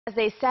As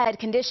they said,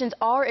 conditions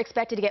are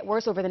expected to get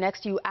worse over the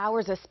next few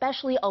hours,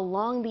 especially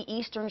along the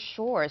eastern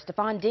shore.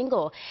 Stefan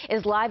Dingle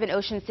is live in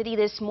Ocean City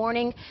this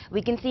morning.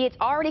 We can see it's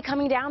already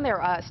coming down there,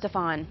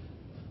 Stefan.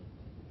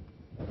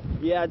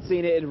 Yeah, I'd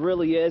seen it. It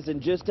really is. And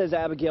just as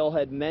Abigail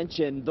had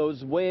mentioned,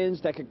 those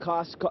winds that could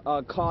cause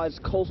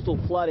coastal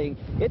flooding,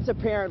 it's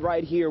apparent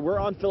right here. We're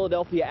on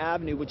Philadelphia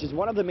Avenue, which is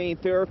one of the main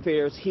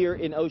thoroughfares here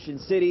in Ocean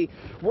City.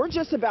 We're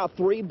just about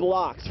 3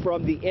 blocks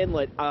from the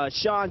inlet.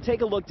 Sean,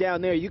 take a look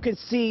down there. You can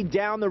see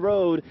down the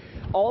road,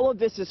 all of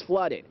this is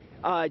flooded.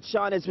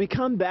 Sean, as we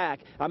come back,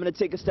 I'm going to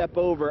take a step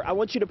over. I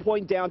want you to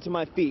point down to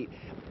my feet.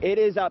 It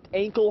is up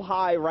ankle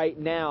high right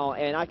now,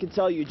 and I can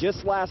tell you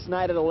just last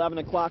night at 11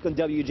 o'clock on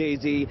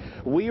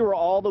WJZ, we were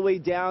all the way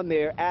down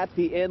there at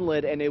the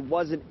inlet, and it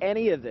wasn't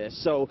any of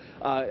this. So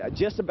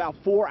just about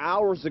 4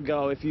 hours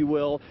ago, if you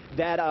will,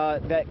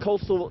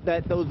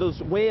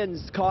 those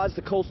winds caused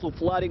the coastal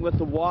flooding with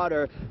the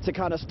water to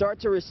kind of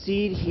start to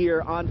recede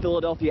here on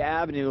Philadelphia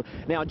Avenue.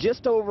 Now,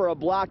 just over a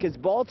block is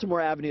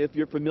Baltimore Avenue, if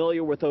you're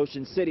familiar with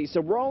Ocean City.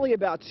 So we're only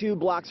about 2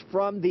 blocks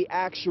from the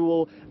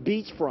actual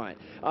beachfront.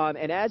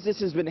 And as this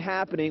has been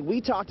happening,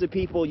 we talked to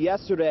people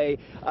yesterday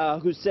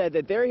who said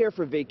that they're here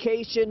for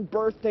vacation,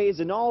 birthdays,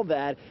 and all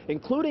that,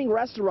 including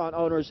restaurant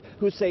owners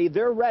who say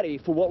they're ready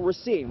for what we're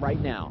seeing right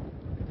now.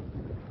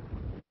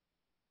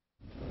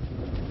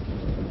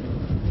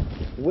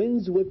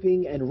 Winds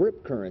whipping and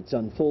rip currents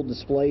on full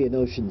display in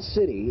Ocean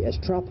City as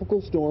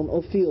Tropical Storm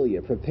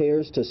Ophelia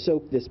prepares to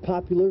soak this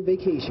popular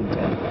vacation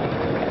town.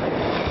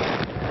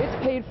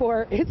 It's paid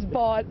for, it's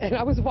bought, and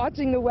I was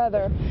watching the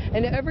weather,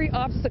 and every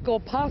obstacle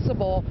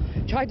possible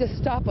tried to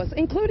stop us,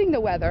 including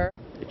the weather.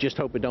 Just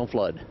hope it don't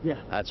flood.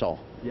 Yeah. That's all.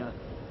 Yeah.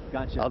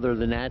 Gotcha. Other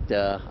than that,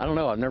 I don't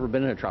know. I've never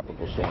been in a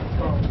tropical storm.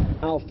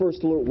 Our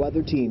First Alert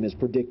weather team is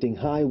predicting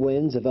high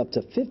winds of up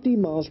to 50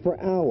 miles per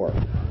hour,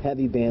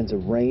 heavy bands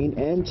of rain,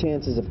 and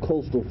chances of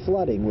coastal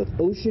flooding with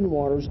ocean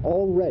waters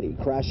already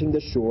crashing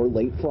the shore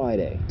late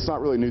Friday. It's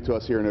not really new to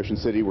us here in Ocean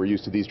City. We're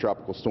used to these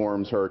tropical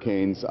storms,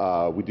 hurricanes.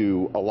 We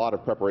do a lot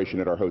of preparation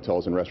at our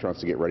hotels and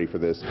restaurants to get ready for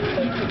this.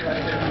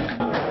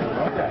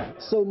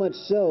 So much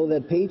so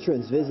that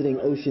patrons visiting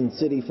Ocean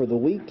City for the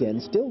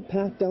weekend still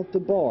packed out the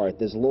bar at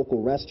this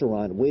local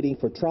restaurant waiting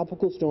for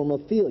Tropical Storm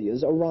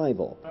Ophelia's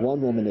arrival.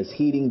 One woman is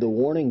heeding the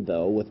warning,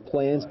 though, with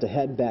plans to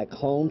head back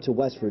home to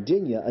West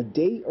Virginia a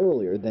day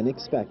earlier than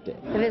expected.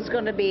 If it's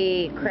going to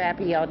be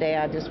crappy all day,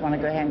 I just want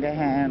to go ahead and go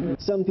home.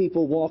 Some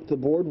people walk the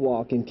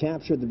boardwalk and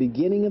capture the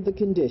beginning of the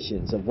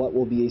conditions of what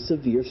will be a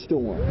severe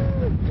storm.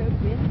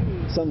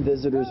 Some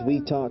visitors we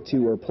talked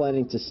to are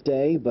planning to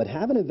stay, but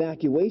have an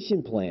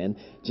evacuation plan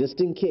just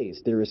in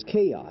case there is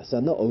chaos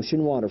on the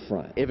ocean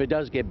waterfront. If it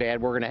does get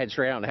bad, we're going to head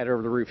straight out and head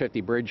over the Route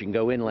 50 bridge and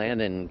go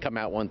inland and come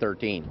out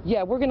 113.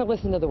 Yeah, we're going to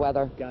listen to the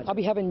weather. Gotcha. I'll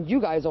be having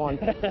you guys on,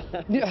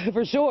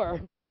 for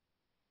sure.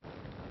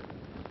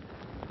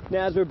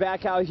 Now, as we're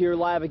back out here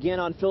live again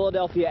on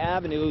Philadelphia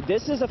Avenue,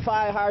 this is a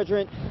fire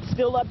hydrant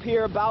still up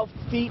here about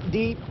feet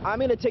deep. I'm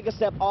going to take a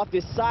step off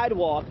this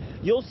sidewalk.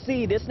 You'll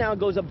see this now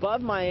goes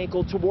above my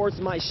ankle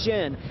towards my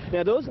shin.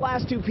 Now, those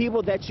last 2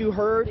 people that you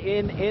heard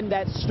in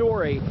that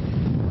story,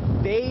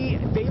 they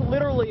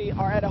literally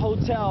are at a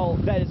hotel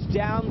that is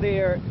down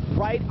there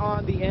right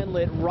on the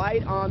inlet,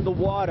 right on the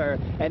water.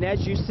 And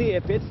as you see,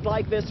 if it's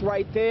like this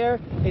right there,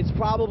 it's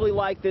probably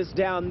like this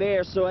down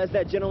there. So as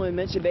that gentleman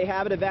mentioned, they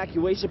have an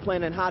evacuation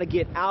plan on how to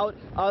get out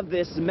of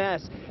this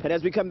mess. And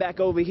as we come back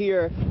over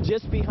here,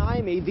 just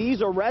behind me,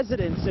 these are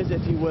residences,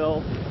 if you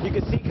will. You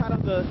can see kind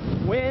of the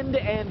wind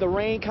and the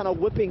rain kind of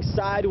whipping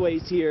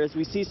sideways here as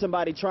we see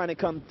somebody trying to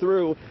come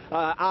through.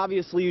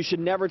 Obviously, you should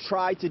never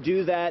try to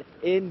do that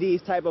in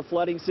these type of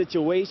flooding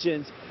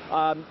situations.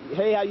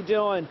 Hey, how you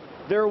doing?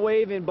 They're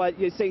waving, but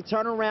you say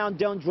turn around,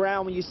 don't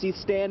drown when you see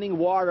standing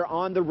water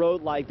on the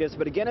road like this.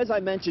 But again, as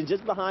I mentioned,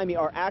 just behind me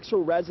are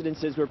actual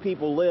residences where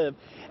people live,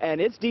 and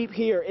it's deep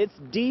here. It's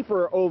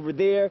deeper over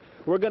there.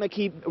 We're going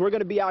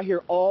to be out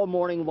here all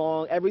morning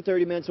long. Every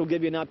 30 minutes we'll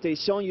give you an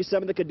update showing you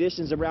some of the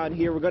conditions around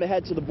here. We're going to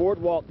head to the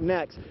boardwalk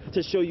next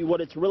to show you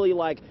what it's really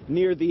like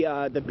near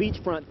the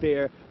beachfront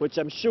there, which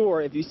I'm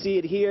sure if you see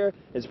it here,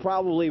 it's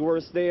probably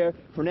worse there.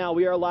 For now,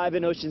 we are live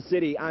in Ocean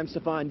City. I'm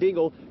Stefan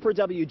Dingle for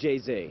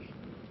WJZ.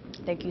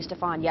 Thank you,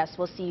 Stefan. Yes,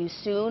 we'll see you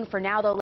soon. For now, though,